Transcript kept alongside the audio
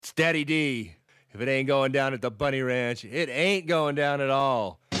Daddy D. If it ain't going down at the Bunny Ranch, it ain't going down at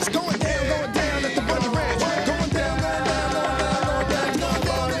all. It's going down at the Bunny Ranch. Going down, going down, going down, going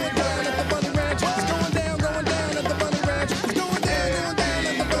down at the Bunny Ranch. It's going down at the Bunny Ranch. It's going down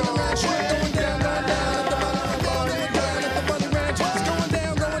at the Bunny Ranch. Going down at the Bunny Ranch. It's going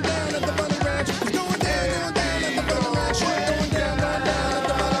down at the Bunny Ranch. It's going down at the Bunny Ranch. Going down at the Bunny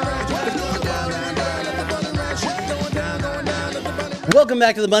Ranch. It's going down at the Bunny Ranch. Going down at the Bunny Ranch. Welcome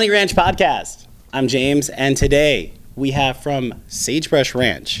back to the Bunny Ranch Podcast. I'm James, and today we have from Sagebrush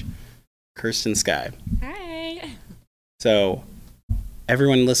Ranch, Kirsten Skye. Hi. So,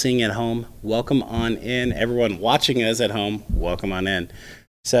 everyone listening at home, welcome on in. Everyone watching us at home, welcome on in.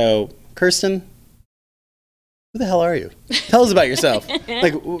 So, Kirsten, who the hell are you? Tell us about yourself.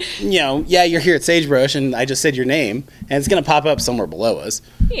 Yeah, you're here at Sagebrush, and I just said your name, and it's going to pop up somewhere below us.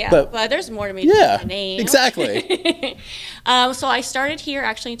 Yeah, but there's more to me than my name. Exactly. So I started here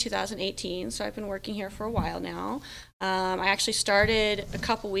actually in 2018, so I've been working here for a while now. I actually started a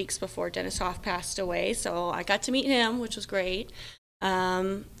couple weeks before Dennis Hoff passed away, so I got to meet him, which was great.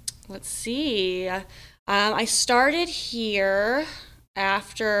 Let's see. I started here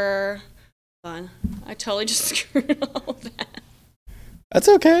after... I totally just screwed all that. That's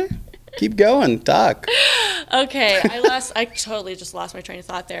okay. Keep going. Talk. Okay, I totally just lost my train of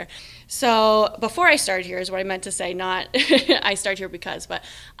thought there. So before I started here is what I meant to say, not I started here because, but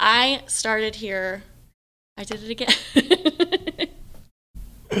I started here. I did it again.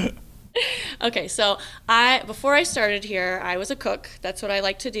 Okay, so before I started here, I was a cook. That's what I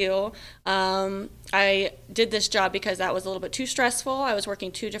like to do. I did this job because that was a little bit too stressful. I was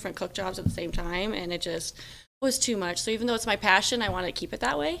working 2 different cook jobs at the same time, and it just was too much. So even though it's my passion, I want to keep it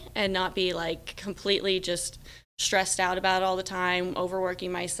that way and not be like completely just stressed out about it all the time,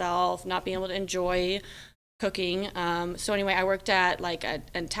 overworking myself, not being able to enjoy cooking. So anyway, I worked at like an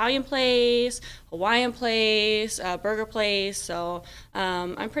Italian place, Hawaiian place, a burger place. So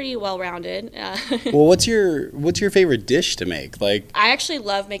I'm pretty well-rounded. Well, what's your favorite dish to make? Like, I actually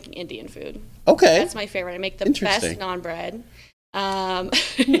love making Indian food. Okay. That's my favorite. I make the best naan bread.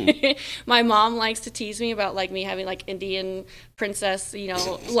 My mom likes to tease me about like me having like Indian princess,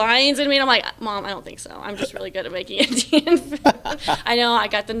 lines in me. And I'm like, Mom, I don't think so. I'm just really good at making Indian food. I know I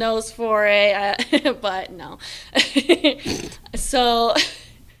got the nose for it, but no. So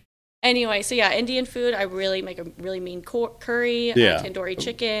anyway, Indian food. I really make a really mean curry, tandoori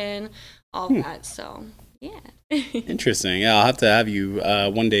chicken, all that. So yeah. Interesting. Yeah, I'll have to have you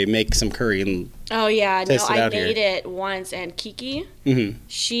one day make some curry and test it out here. I made it once, and Kiki,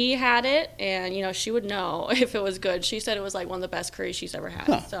 she had it, and she would know if it was good. She said it was like one of the best curries she's ever had.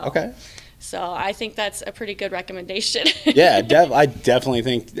 Huh, so, okay. So I think that's a pretty good recommendation. Yeah, I definitely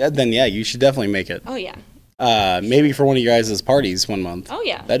think. Then you should definitely make it. Oh yeah. Maybe for one of your guys' parties one month. Oh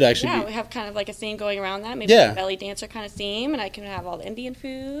yeah. That'd actually be... we have kind of like a theme going around that. Maybe a belly dancer kind of theme, and I can have all the Indian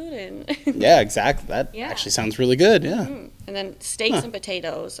food and. Yeah, exactly. That actually sounds really good. Yeah. Mm-hmm. And then steaks and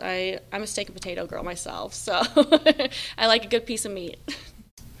potatoes. I'm a steak and potato girl myself, so I like a good piece of meat.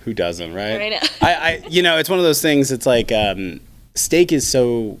 Who doesn't, right? Right. I it's one of those things. It's like steak is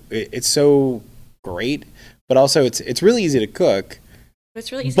so great, but also it's really easy to cook. It's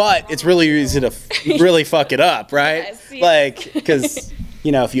really easy. But it's really easy to really fuck it up, right? Yes, yeah. Like, because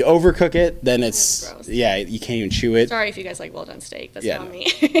if you overcook it, then it's gross. Yeah, you can't even chew it. Sorry if you guys like well done steak. That's not me.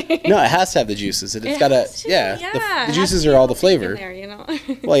 No, it has to have the juices. It's got to. The juices are all the flavor. There,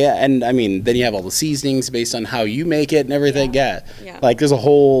 Well, yeah, and I mean, then you have all the seasonings based on how you make it and everything. Yeah. Yeah. Like, there's a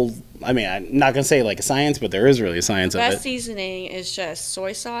whole. I mean, I'm not gonna say like a science, but there is really a science of it. The best seasoning is just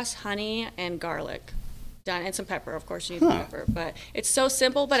soy sauce, honey, and garlic. Done, and some pepper, of course. You need the pepper, but it's so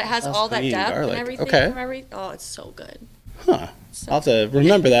simple. But it has all that depth and everything. Okay. Oh, it's so good. Huh. I'll have to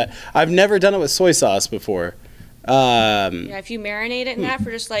remember that. I've never done it with soy sauce before. If you marinate it in that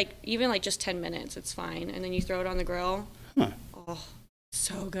for just just 10 minutes, it's fine, and then you throw it on the grill. Huh. Oh,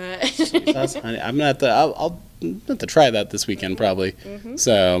 so good. I'm gonna have to. I'll have to try that this weekend probably. Mm-hmm.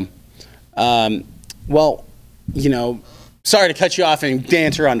 So, sorry to cut you off and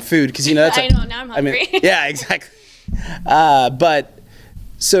banter on food because that's. I know, now I'm hungry. Yeah, exactly. But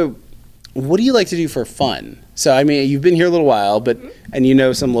so, what do you like to do for fun? So, I mean, you've been here a little while,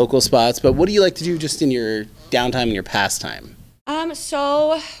 and some local spots. But what do you like to do just in your downtime and your pastime?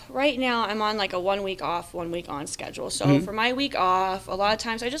 So right now I'm on like a 1 week off, 1 week on schedule. So for my week off, a lot of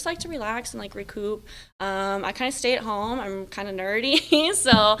times I just like to relax and like recoup. I kind of stay at home. I'm kind of nerdy,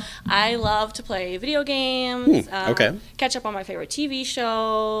 so I love to play video games. Catch up on my favorite TV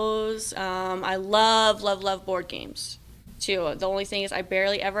shows. I love board games too. The only thing is I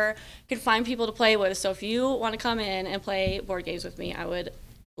barely ever can find people to play with. So if you want to come in and play board games with me, I would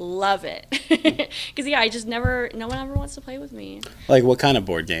love it. Because I just no one ever wants to play with me. Like what kind of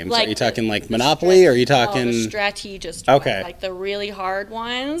board games? Like are you talking like the Monopoly, or are you No, talking? the strategist Okay. ones, like the really hard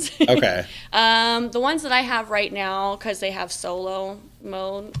ones. Okay. The ones that I have right now, because they have solo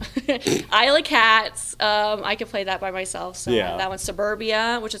mode. Isle of Cats. I could play that by myself. So Yeah. that one's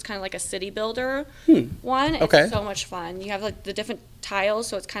Suburbia, which is kind of like a city builder one. It's Okay. so much fun. You have like the different tiles,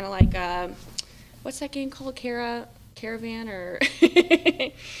 so it's kind of like what's that game called? Caravan or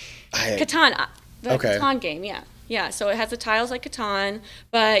Catan. The Okay. Catan game, yeah. Yeah, so it has the tiles like Catan,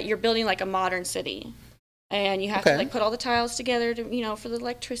 but you're building like a modern city. And you have Okay. to like put all the tiles together to, for the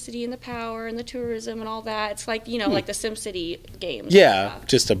electricity and the power and the tourism and all that. It's like, like the SimCity games. and Yeah, stuff.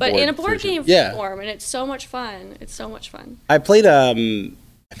 just a But board in a board version. game Yeah. form, and it's so much fun. It's so much fun. I played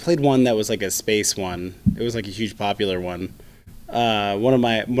one that was like a space one. It was like a huge popular one. One of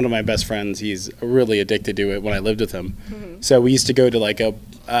my best friends, he's really addicted to it when I lived with him. Mm-hmm. So we used to go to like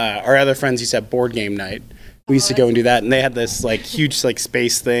our other friends used to have board game night. We used to go and do that, and they had this like huge like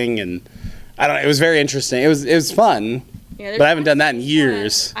space thing, and I don't know, it was very interesting. It was fun, Yeah, but I haven't done that in there's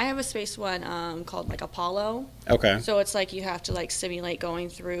years. I have a space one called like Apollo. Okay. So it's like you have to like simulate going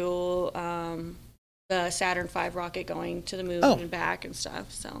through the Saturn V rocket going to the moon Oh. and back and stuff.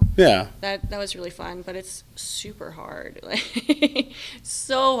 So Yeah. that was really fun, but it's super hard, like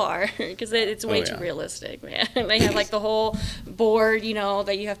so hard because it's way Oh, too yeah. realistic, man. They have like the whole board,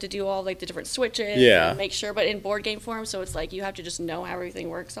 that you have to do all like the different switches, Yeah. and make sure, but in board game form, so it's like you have to just know how everything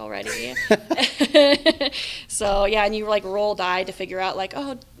works already. So yeah, and you like roll die to figure out like,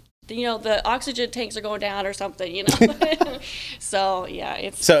 oh, the oxygen tanks are going down or something, So yeah,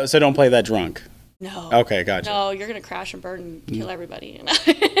 it's So don't play that drunk. no. Okay, gotcha. No, you're gonna crash and burn and kill everybody.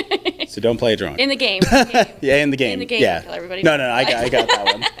 So don't play drunk. In the game. Yeah, in the game. In the game, Yeah. kill everybody. No, I got that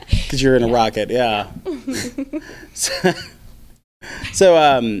one. Because you're in a rocket. Yeah.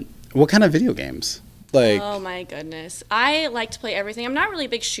 So, what kind of video games? Like, Oh my goodness. I like to play everything. I'm not really a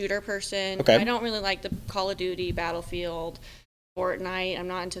big shooter person. Okay. I don't really like the Call of Duty, Battlefield, Fortnite. I'm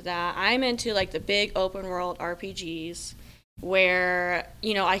not into that. I'm into like the big open world RPGs where,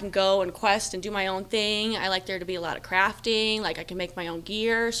 I can go and quest and do my own thing. I like there to be a lot of crafting, like I can make my own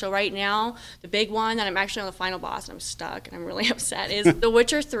gear. So right now, the big one that I'm actually on the final boss and I'm stuck and I'm really upset is The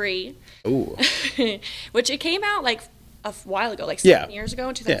Witcher 3, ooh. which it came out like a while ago, like Yeah. 7 years ago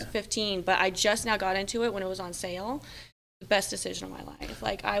in 2015, but I just now got into it when it was on sale. The best decision of my life.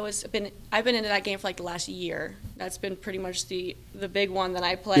 Like I've been into that game for like the last year. That's been pretty much the big one that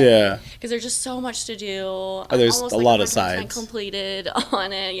I play. Yeah. Because there's just so much to do. Oh, there's a lot of sides. Completed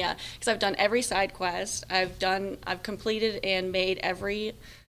on it, yeah. Because I've done every side quest. I've completed and made every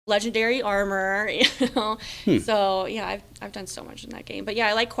legendary armor. So yeah, I've done so much in that game. But yeah,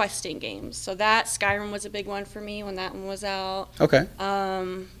 I like questing games. So that Skyrim was a big one for me when that one was out. Okay.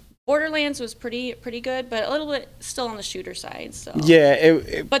 Borderlands was pretty good, but a little bit still on the shooter side. So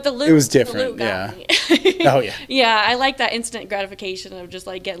Yeah, but the loot, it was the different, loot got me. Oh, yeah. Yeah, I like that instant gratification of just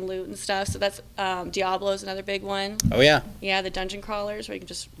like getting loot and stuff. So that's Diablo's another big one. Oh, yeah. Yeah, the dungeon crawlers where you can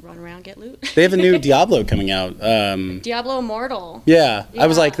just run around and get loot. They have a new Diablo coming out. Diablo Immortal. Yeah, I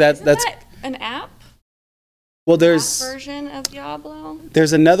was like, Isn't that's, that an app? well, App there's version of Diablo.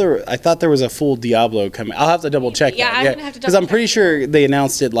 another, I thought there was a full Diablo coming. I'll have to double check Yeah, that. I'm gonna have to Because I'm double pretty check sure they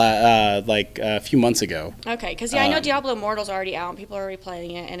announced it like a few months ago. Okay, because I know Diablo Immortal's already out and people are already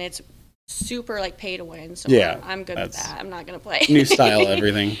playing it, and it's super like pay to win. So Yeah, I'm good with that's that. I'm not gonna play New style,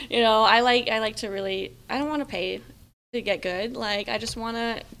 everything. I like to really. I don't want to pay to get good. Like I just want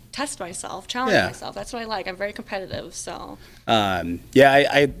to test myself, challenge Yeah. myself. That's what I like. I'm very competitive. So Yeah,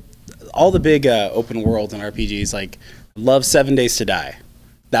 I all the big open world and RPGs, like, love 7 Days to Die.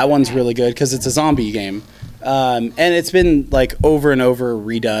 That one's really good because it's a zombie game. And it's been, like, over and over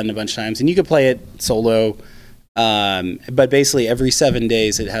redone a bunch of times. And you could play it solo. But basically, every 7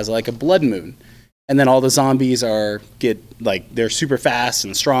 days, it has, like, a blood moon. And then all the zombies they're super fast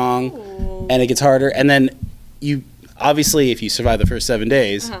and strong. And it gets harder. And then obviously, if you survive the first 7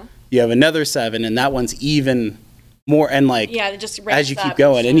 days, you have another 7. And that one's even more, and like yeah, it just as ramps you up keep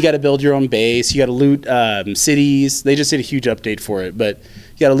going, and you each got to build your own base. You got to loot cities. They just did a huge update for it, but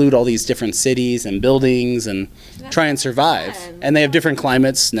you got to loot all these different cities and buildings and try and survive. fun. And they have different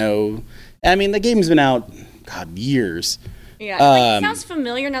climates, snow. I mean, the game's been out, God, years. Yeah, it Um, sounds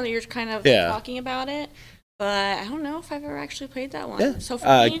familiar now that you're kind of Yeah. talking about it. But I don't know if I've ever actually played that one. Yeah, So for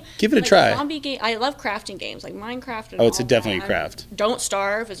me, give it a like, try. Zombie game. I love crafting games like Minecraft. And Oh, it's all definitely that. craft. Don't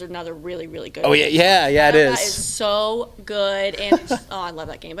Starve is another really good. Oh, yeah, it That is. is so good, and I love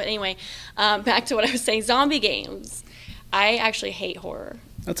that game. But anyway, back to what I was saying. Zombie games. I actually hate horror.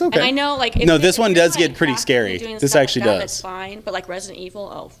 That's okay. And I know, like, if No, it- this if one you're, does like, get pretty crafting scary. and doing This stuff like actually that, does. That's fine, but like Resident Evil,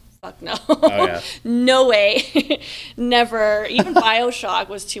 oh fuck no. Oh, yeah. No way. Never. Even BioShock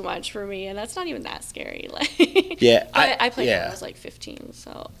was too much for me, and that's not even that scary. Like, Yeah, but I played when yeah. I was like 15,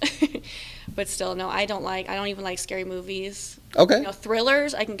 so. But still, no, I don't even like scary movies. Okay. You know,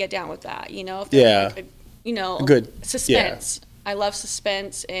 thrillers, I can get down with that. You know, if they're Yeah. like a Good. suspense. I love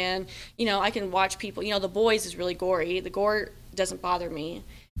suspense, and you know, I can watch people. You know, The Boys is really gory. The gore doesn't bother me.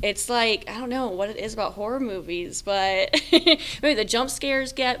 It's like, I don't know what it is about horror movies, but maybe the jump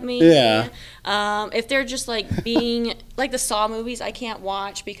scares get me. Yeah. If they're just like being like the Saw movies, I can't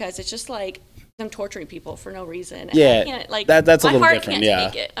watch because it's just like them torturing people for no reason. And Yeah, I can't, like, that's a my little heart different, can't yeah.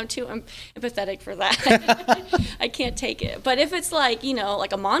 take it. I'm empathetic for that. I can't take it. But if it's like, you know,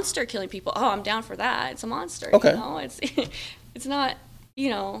 like a monster killing people, oh, I'm down for that. It's a monster. Okay. You know? It's not, you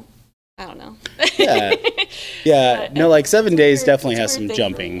know, I don't know. Yeah. Yeah. But No, like 7 days weird- definitely it's a has weird some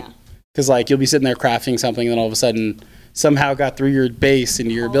thing for me, jumping. yeah. Because, like, you'll be sitting there crafting something, and then all of a sudden somehow got through your base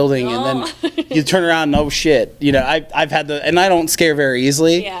into your building, no. and then you turn around and, oh, shit. You know, I've had and I don't scare very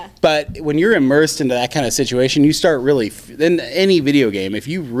easily. Yeah. But when you're immersed into that kind of situation, you start really, in any video game, if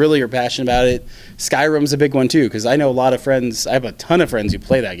you really are passionate about it, Skyrim's a big one, too. Because I know a lot of friends, I have a ton of friends who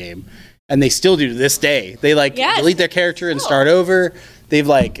play that game. And they still do to this day. They like Yes, delete their character and still. start over. They've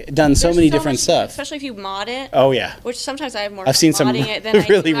like done so There's many so different much, stuff. especially if you mod it. Oh yeah. Which sometimes I have more I've fun seen some modding it than I really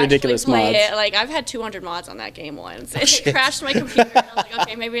do actually ridiculous play mods. It. Like, I've had 200 mods on that game once. It crashed my computer. And I was like,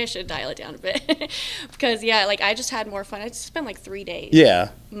 okay, maybe I should dial it down a bit. Because, yeah, like, I just had more fun. I just spent like 3 days Yeah.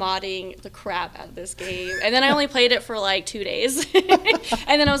 modding the crap out of this game. And then I only played it for like 2 days.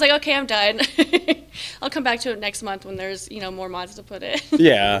 And then I was like, okay, I'm done. I'll come back to it next month when there's, you know, more mods to put in.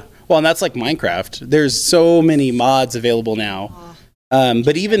 Yeah. Well, and that's like Minecraft. There's so many mods available now.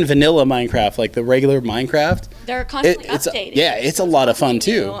 But even vanilla Minecraft, like the regular Minecraft, They're constantly it's updating. yeah, it's a lot of fun something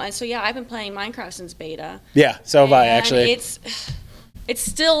too. new. And so, yeah, I've been playing Minecraft since beta. Yeah. So have I And actually. It's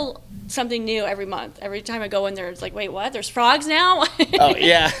still something new every month. Every time I go in there, it's like, wait, what? There's frogs now? Oh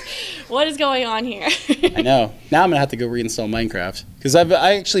yeah. What is going on here? I know. Now I'm gonna have to go reinstall Minecraft because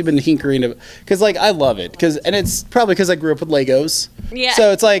I actually been tinkering because like I love it and it's probably because I grew up with Legos. Yeah.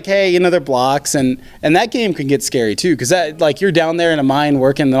 So it's like, hey, you know, they're blocks and that game can get scary too because that like you're down there in a mine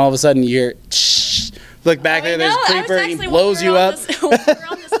working and then all of a sudden you hear look back there, there's a creeper and he blows you up. When we're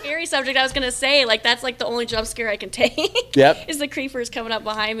on the scary subject, I was gonna say, like, that's like the only jump scare I can take. Yep. Is the creepers coming up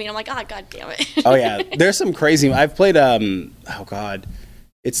behind me, and I'm like, oh, god damn it. Oh yeah, there's some crazy. I've played oh god,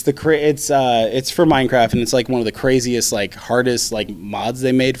 it's it's for Minecraft and it's like one of the craziest like hardest like mods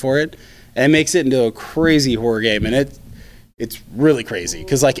they made for it, and it makes it into a crazy horror game and it's really crazy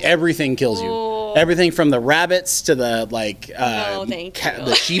because like everything kills you, Ooh. everything from the rabbits to the like No, thank you.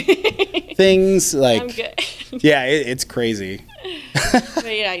 the sheep things like I'm good. yeah, it's crazy. But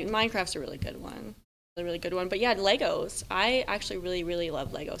yeah, Minecraft's a really good one. Really good one. But yeah, Legos. I actually really, really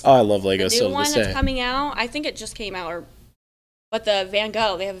love Legos. Oh, I love Legos The so new to one this that's day. coming out, I think it just came out, but the Van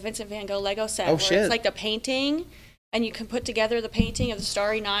Gogh, they have a Vincent Van Gogh Lego set Oh, where shit. it's like the painting, and you can put together the painting of the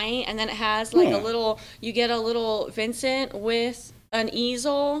Starry Night, and then it has like you get a little Vincent with an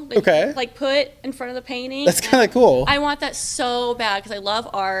easel that Okay. you like put in front of the painting. That's kind of cool. I want that so bad because I love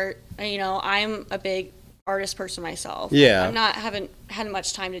art. And, you know, I'm a big artist person myself. Yeah. haven't had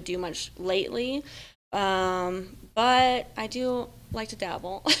much time to do much lately, but I do like to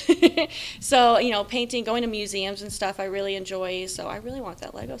dabble. So, you know, painting, going to museums and stuff, I really enjoy. So I really want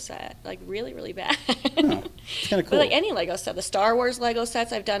that Lego set, like really, really bad. It's kind of But cool. like any Lego set, the Star Wars Lego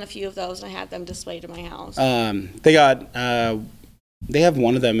sets, I've done a few of those and I had them displayed in my house. They got they have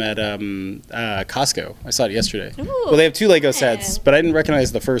one of them at Costco. I saw it yesterday. Ooh, Well, they have 2 Lego sets, fun. but I didn't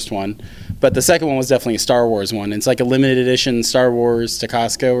recognize the first one. But the second one was definitely a Star Wars one. It's like a limited edition Star Wars to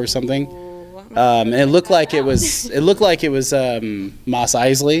Costco or something. Ooh, And it looked like it was Mos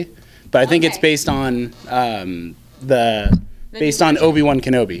Eisley, but I think it's Okay. based on based on version. Obi-Wan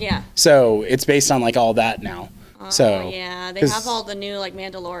Kenobi. Yeah. So it's based on like all that now. So Oh, yeah, they 'cause- have all the new like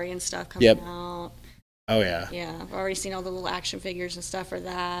Mandalorian stuff coming Yep. out. Oh yeah. Yeah, I've already seen all the little action figures and stuff for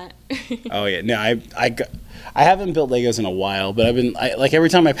that. Oh yeah. No, I haven't built Legos in a while, but like every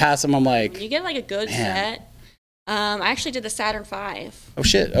time I pass them, I'm like, You get like a good Man. set. I actually did the Saturn V. oh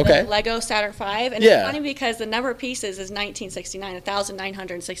shit. Okay. The Lego Saturn V. And Yeah. it's funny because the number of pieces is 1969,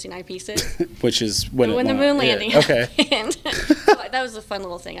 1,969 pieces. Which is when when the moon landing Okay. happened. So that was a fun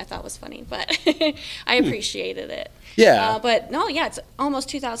little thing I thought was funny, but I appreciated it. Yeah. But no, yeah, it's almost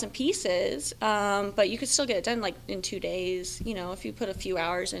 2,000 pieces, but you could still get it done like in 2 days, you know, if you put a few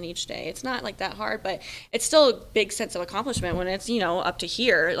hours in each day. It's not like that hard, but it's still a big sense of accomplishment when it's, you know, up to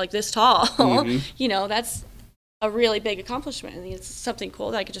here, like this tall. Mm-hmm. You know, that's a really big accomplishment. I think it's something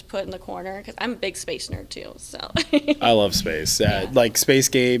cool that I could just put in the corner because I'm a big space nerd too. So I love space. Yeah. Like space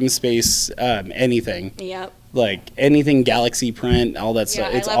games, space anything. yep. Like anything galaxy print, all that Yeah,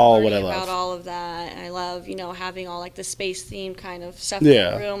 stuff. It's I love all what I learning love. about all of that. I love, having all like the space themed kind of stuff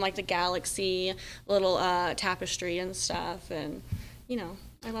Yeah. in the room, like the galaxy, little tapestry and stuff, and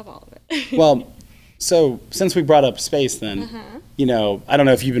I love all of it. Well, so since we brought up space, then I don't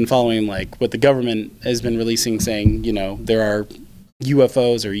know if you've been following like what the government has been releasing, saying there are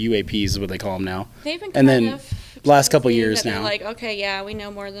UFOs or UAPs is what they call them now. They've been And kind then of last couple saying years that they're now. like, okay, yeah, we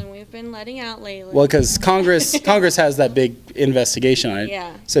know more than we've been letting out lately. Well, because Congress has that big investigation on it.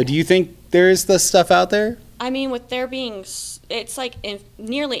 Yeah. So do you think there is this stuff out there? I mean, with there being, it's like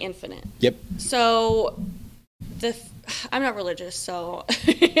nearly infinite. Yep. So I'm not religious, so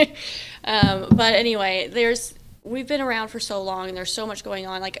but anyway, we've been around for so long and there's so much going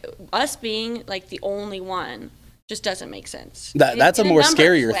on. Like us being like the only one just doesn't make sense. That's a more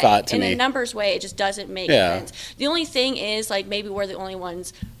scarier thought to me. In a numbers way, it just doesn't make Yeah. sense. The only thing is like maybe we're the only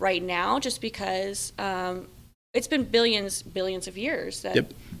ones right now just because it's been billions of years that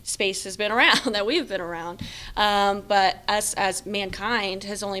Yep. space has been around, that we've been around. But us as mankind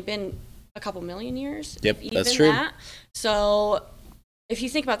has only been a couple million years. Yep, if that's even true. that. So if you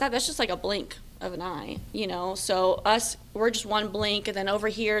think about that, that's just like a blink of an eye, So we're just one blink, and then over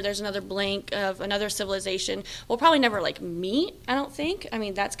here there's another blink of another civilization. We'll probably never like meet, I don't think. I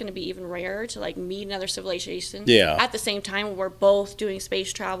mean, that's going to be even rarer to like meet another civilization. Yeah. At the same time, when we're both doing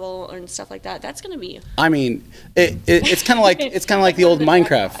space travel and stuff like that. That's going to be. I mean, it's kind of like the old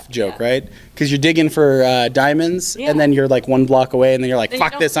Minecraft joke, yeah. right? Because you're digging for diamonds, Yeah. and then you're like one block away, and then you're like, Then you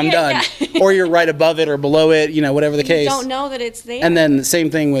 "Fuck don't this, I'm see it, done," yeah. or you're right above it or below it, whatever the You case. don't know that it's there. And then the same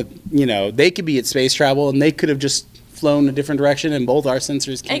thing with they could be at space travel, and they could have just flown a different direction, and both our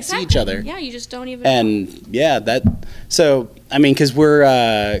sensors can't see each other. Yeah, you just don't even know. And yeah, I mean,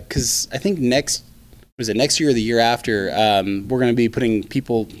 because I think next year or the year after, we're going to be putting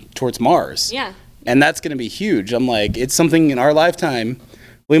people towards Mars. Yeah. And that's going to be huge. I'm like, it's something in our lifetime.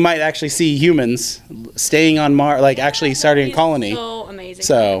 We might actually see humans staying on Mars, like actually starting a It's colony. so amazing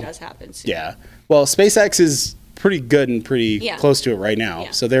So, when it does happen. Soon. Yeah. Well, SpaceX is pretty good and pretty Yeah. close to it right now.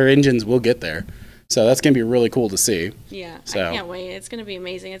 Yeah. So their engines will get there. So that's going to be really cool to see. Yeah, So- I can't wait. It's going to be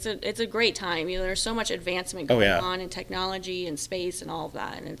amazing. It's a great time. There's so much advancement Oh, going yeah. on in technology and space and all of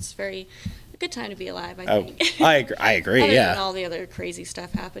that, and it's a good time to be alive. I Oh, think. I agree. Other Yeah. than all the other crazy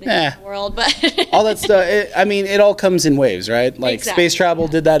stuff happening Eh. in the world, but All that stuff. It all comes in waves, right? Like Exactly, space travel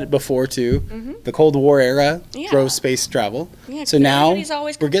did that before too. The Cold War era Yeah. drove space travel. yeah, So now everybody's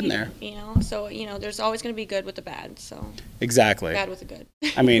always we're getting there. competing, So there's always going to be good with the bad. So Exactly. bad with the good.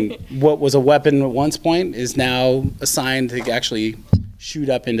 I mean, what was a weapon at one point is now assigned to actually shoot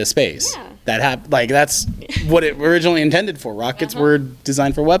up into space. Yeah. That's what it originally intended for. Rockets were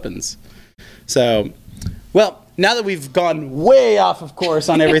designed for weapons. So, well, now that we've gone way off of course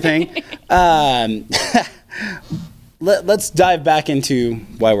on everything, let's dive back into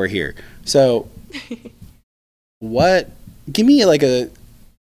why we're here. So, give me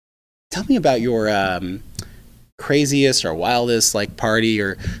tell me about your craziest or wildest party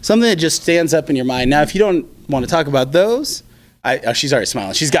or something that just stands up in your mind. Now, if you don't want to talk about those, she's already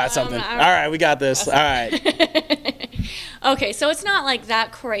smiling. She's got something. All right, we got this. All right. Okay, so it's not like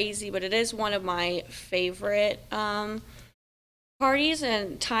that crazy, but it is one of my favorite parties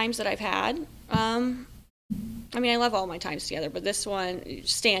and times that I've had. I mean, I love all my times together, but this one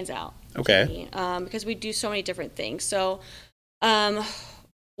stands out. Okay. To me, because we do so many different things. So,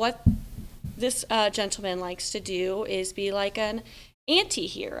 what this gentleman likes to do is be like an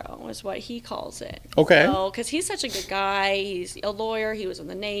anti-hero, is what he calls it. Okay. Because he's such a good guy. He's a lawyer. He was in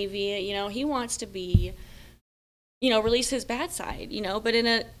the Navy. He wants to be, release his bad side. But in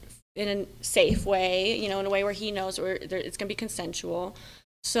a safe way. In a way where he knows it's going to be consensual.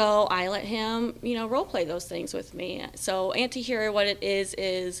 So I let him, role play those things with me. So anti-hero, what it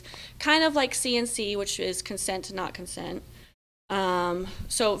is kind of like CNC, which is consent to not consent.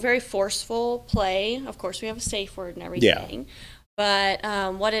 So very forceful play. Of course, we have a safe word and everything. Yeah.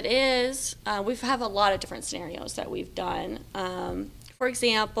 But what it is, we have a lot of different scenarios that we've done. For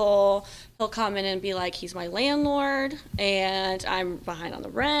example, he'll come in and be like, he's my landlord, and I'm behind on the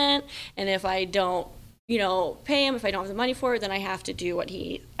rent, and if I don't pay him, if I don't have the money for it, then I have to do what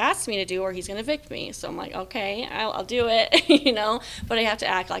he asks me to do or he's going to evict me. So I'm like, okay, I'll do it, but I have to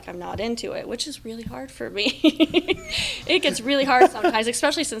act like I'm not into it, which is really hard for me. It gets really hard sometimes,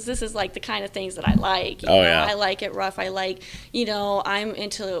 especially since this is like the kind of things that I like. Yeah. I like it rough. I like, I'm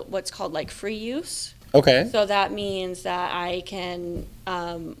into what's called like free use. Okay. So that means that I can,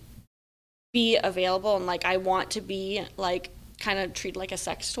 be available, and like I want to be like kind of treated like a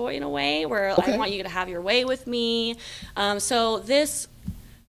sex toy in a way where Okay. I want you to have your way with me. So this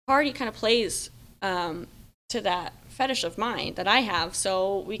party kind of plays to that fetish of mine that I have.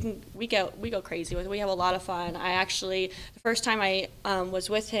 So we go crazy with it. We have a lot of fun. I actually, the first time I was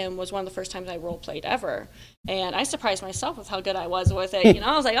with him was one of the first times I role played ever. And I surprised myself with how good I was with it. You know,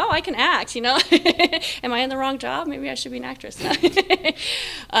 I was like, oh, I can act, you know. Am I in the wrong job? Maybe I should be an actress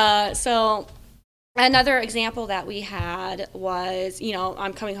now. So another example that we had was, you know,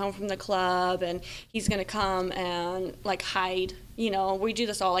 I'm coming home from the club and he's going to come and like hide, you know, we do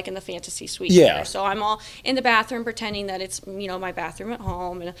this all like in the fantasy suite. Yeah. Together. So I'm all in the bathroom pretending that it's, you know, my bathroom at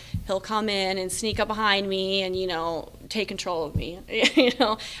home, and he'll come in and sneak up behind me and, you know, take control of me, you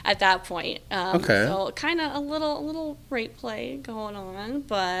know, at that point. Okay. So kind of a little rape play going on,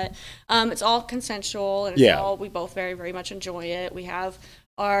 but it's all consensual, and it's Yeah. all, we both very, very much enjoy it. We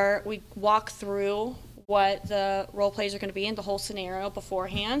walk through what the role plays are going to be in the whole scenario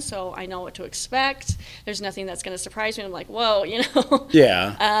beforehand, so I know what to expect. There's nothing that's going to surprise me. I'm like, whoa, you know.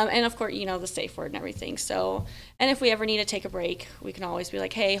 Yeah. And of course, you know, the safe word and everything. So, and if we ever need to take a break, we can always be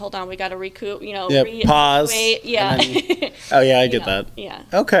like, hey, hold on, we got to recoup, you know. Yep, pause, Wait, yeah. and Oh yeah, I You get know, that. Yeah.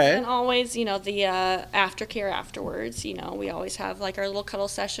 Okay. And always, you know, the aftercare afterwards, you know, we always have like our little cuddle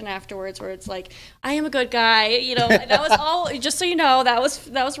session afterwards where it's like, I am a good guy, you know, that was all, just so you know, that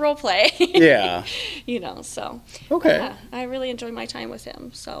was role play. Yeah. You know, so. Okay. Yeah, I really enjoy my time with him,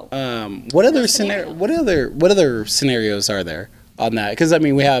 so. What other scenario. what other scenarios are there on that? Because I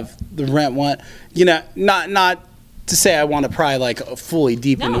mean, we have the rent one. You know, not to say I want to pry like fully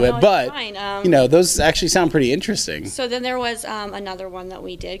deep No, into no, it, it's but fine. you know, those actually sound pretty interesting. So then there was another one that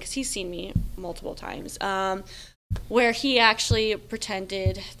we did, because he's seen me multiple times, where he actually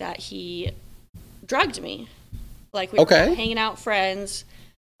pretended that he drugged me. Like we were Okay. all hanging out friends.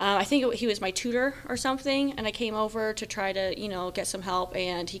 I think he was my tutor or something, and I came over to try to, you know, get some help,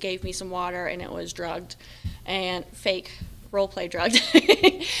 and he gave me some water, and it was drugged and fake role play drugged.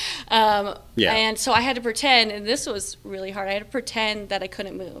 Yeah. And so I had to pretend, and this was really hard. I had to pretend that I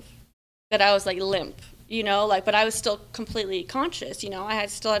couldn't move, that I was like limp, you know, like, but I was still completely conscious, you know. I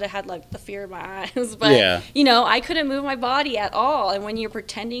still had like the fear in my eyes, but Yeah. you know, I couldn't move my body at all. And when you're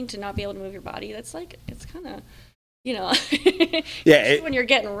pretending to not be able to move your body, that's like, it's kind of, you know, Yeah, when you're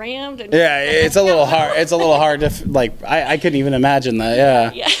getting rammed. And Yeah, it's a little hard. It's a little hard to like. I couldn't even imagine that.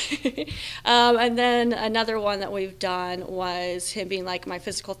 Yeah. Yeah. And then another one that we've done was him being like my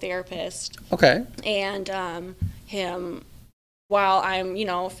physical therapist, Okay. and him, while I'm, you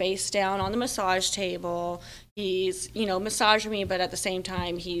know, face down on the massage table, he's, you know, massaging me, but at the same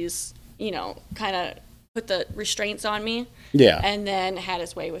time he's, you know, kind of put the restraints on me, Yeah. and then had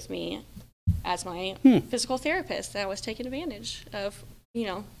his way with me as my physical therapist. That was taking advantage of, you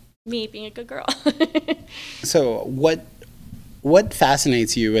know, me being a good girl. So what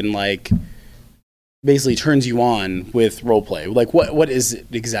fascinates you and like basically turns you on with role play? Like what is it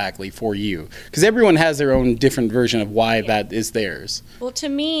exactly for you? Because everyone has their own different version of why that is theirs. Well, to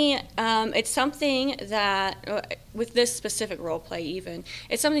me, it's something that, with this specific role play even,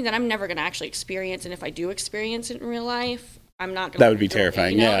 it's something that I'm never going to actually experience. And if I do experience it in real life, I'm not going to. That would be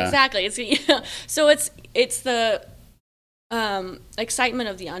terrifying, yeah. Exactly. It's, you know, so it's the excitement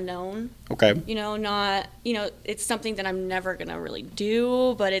of the unknown. Okay. You know, not, you know, it's something that I'm never going to really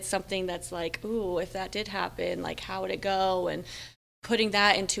do, but it's something that's like, ooh, if that did happen, like, how would it go? And putting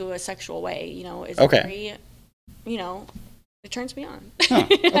that into a sexual way, you know, is Okay. very, you know, it turns me on. Huh,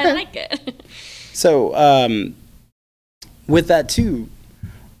 I okay. like it. So with that too,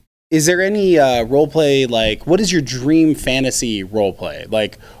 is there any role play, like what is your dream fantasy role play?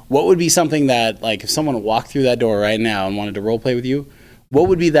 Like what would be something that, like, if someone walked through that door right now and wanted to role play with you, what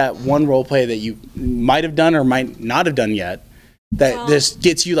would be that one role play that you might have done or might not have done yet that Well- just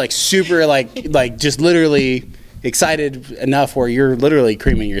gets you like super like just literally excited enough where you're literally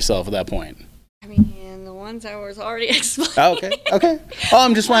creaming yourself at that point? I mean, the ones I was already explaining. Oh, okay. Oh,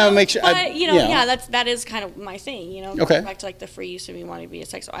 I'm just wanting to make sure. But, you know, yeah, that is kind of my thing, you know. Okay. Going back to, like, the free use of me wanting to be a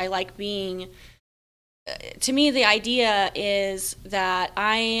sex. I like being, to me, the idea is that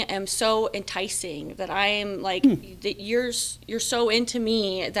I am so enticing, that I am, like, that you're so into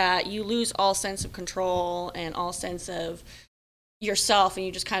me that you lose all sense of control and all sense of yourself, and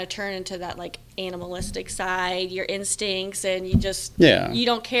you just kind of turn into that, like, animalistic side, your instincts, and you just, Yeah. you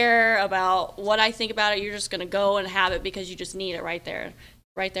don't care about what I think about it. You're just going to go and have it because you just need it right there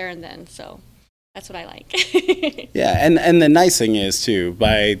and then. So that's what I like. Yeah, and the nice thing is too,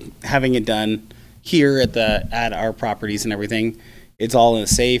 by having it done here at our properties and everything, it's all in a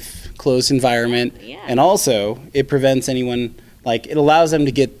safe, closed environment, Yeah. and also it prevents anyone, like, it allows them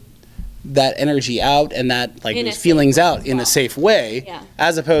to get that energy out and that like In a those safe feelings way out as in a well. safe way, Yeah.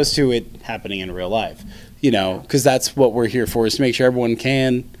 as opposed to it happening in real life. Because that's what we're here for, is to make sure everyone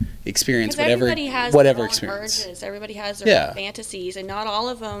can experience Because whatever everybody has whatever their own experience. urges. Everybody has their Yeah. own fantasies, and not all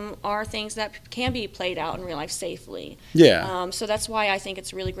of them are things that can be played out in real life safely. Yeah. So that's why I think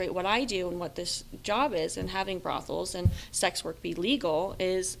it's really great what I do and what this job is, and having brothels and sex work be legal,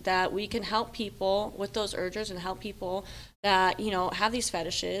 is that we can help people with those urges and help people that have these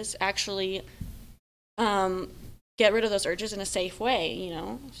fetishes actually get rid of those urges in a safe way.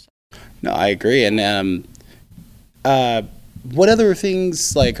 No, I agree. And what other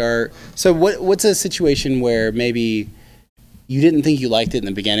things what's a situation where maybe you didn't think you liked it in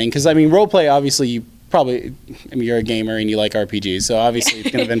the beginning? Because I mean, role play, obviously you probably, you're a gamer and you like RPGs, so obviously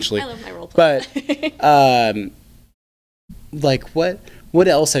it's gonna eventually. I love my role play. But like what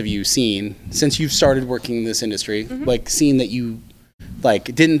else have you seen since you've started working in this industry? Mm-hmm. Like seen that you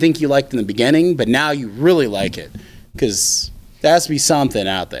like didn't think you liked in the beginning, but now you really like it, because there has to be something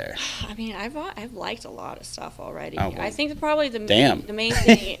out there. I mean, I've liked a lot of stuff already. Oh, well, I think that probably the damn. main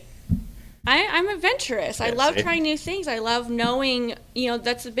thing. I'm adventurous. I Yeah, love see? trying new things. I love knowing.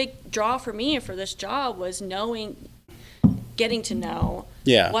 That's a big draw for me for this job, was getting to know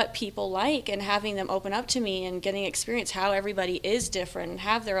Yeah. what people like and having them open up to me and getting experience how everybody is different and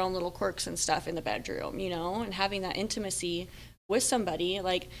have their own little quirks and stuff in the bedroom, and having that intimacy with somebody.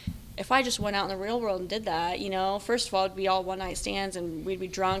 Like, if I just went out in the real world and did that, first of all, it'd be all one night stands and we'd be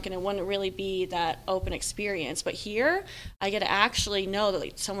drunk and it wouldn't really be that open experience. But here, I get to actually know that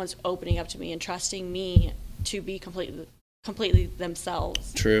like someone's opening up to me and trusting me to be completely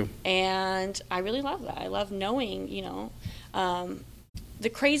themselves. True. And I really love that. I love knowing, the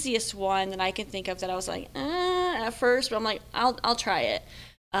craziest one that I can think of that I was like, at first, but I'm like, I'll try it,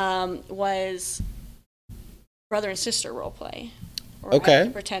 was brother and sister role play. Where Okay. I had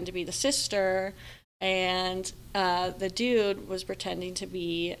to pretend to be the sister, and the dude was pretending to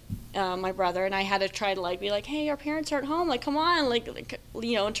be my brother, and I had to try to be like, hey, our parents aren't home, like come on,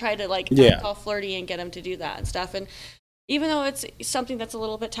 and try to Yeah. act all flirty and get him to do that and stuff. And even though it's something that's a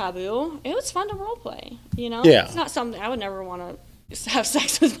little bit taboo, it was fun to role play. Yeah. It's not something I would never want to have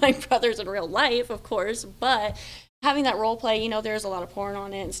sex with my brothers in real life, of course, but having that role play, there's a lot of porn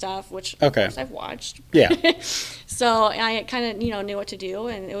on it and stuff, which Okay. of course I've watched. Yeah. So I kind of, knew what to do,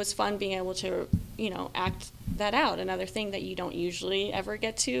 and it was fun being able to, act that out. Another thing that you don't usually ever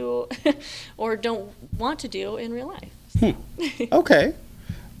get to or don't want to do in real life. So. Okay.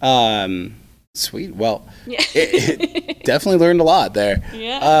 Sweet. Well, Yeah. it definitely learned a lot there.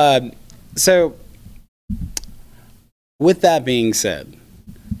 Yeah. So, with that being said,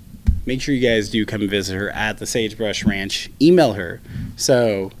 make sure you guys do come visit her at the Sagebrush Ranch. Email her.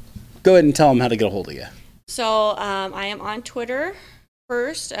 So, go ahead and tell them how to get a hold of you. So I am on Twitter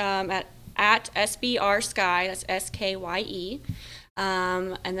first at SBRSky, that's SKYE.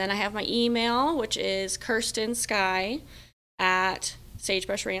 And then I have my email, which is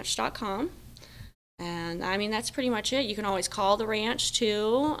kirstensky@sagebrushranch.com. And I mean, that's pretty much it. You can always call the ranch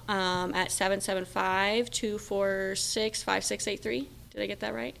too at 775-246-5683. Did I get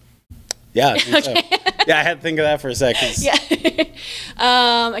that right? Yeah. I think so. Yeah, I had to think of that for a second. Yeah.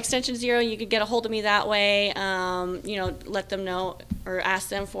 Extension 0, you could get a hold of me that way. Let them know or ask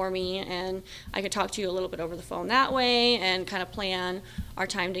them for me, and I could talk to you a little bit over the phone that way and kind of plan our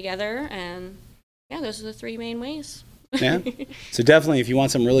time together. And yeah, those are the 3 main ways. Yeah. So definitely, if you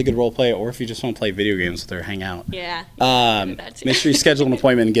want some really good role play, or if you just want to play video games with her, hang out. Yeah. that too. Make sure you schedule an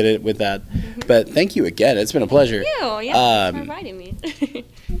appointment and get it with that. But thank you again. It's been a pleasure. Thank you. Yeah, thanks for inviting me.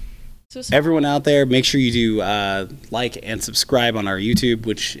 So Everyone out there, make sure you do like and subscribe on our YouTube,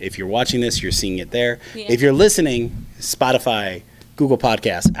 which if you're watching this, you're seeing it there. Yeah. If you're listening, Spotify, Google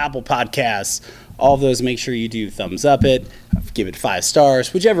Podcasts, Apple Podcasts, all of those, make sure you do thumbs up it, give it 5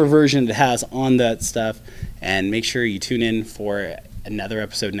 stars, whichever version it has on that stuff, and make sure you tune in for another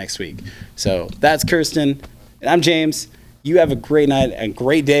episode next week. So that's Kirsten, and I'm James. You have a great night, a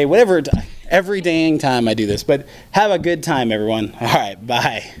great day, whatever, every dang time I do this, but have a good time, everyone. All right,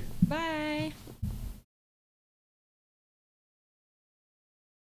 bye.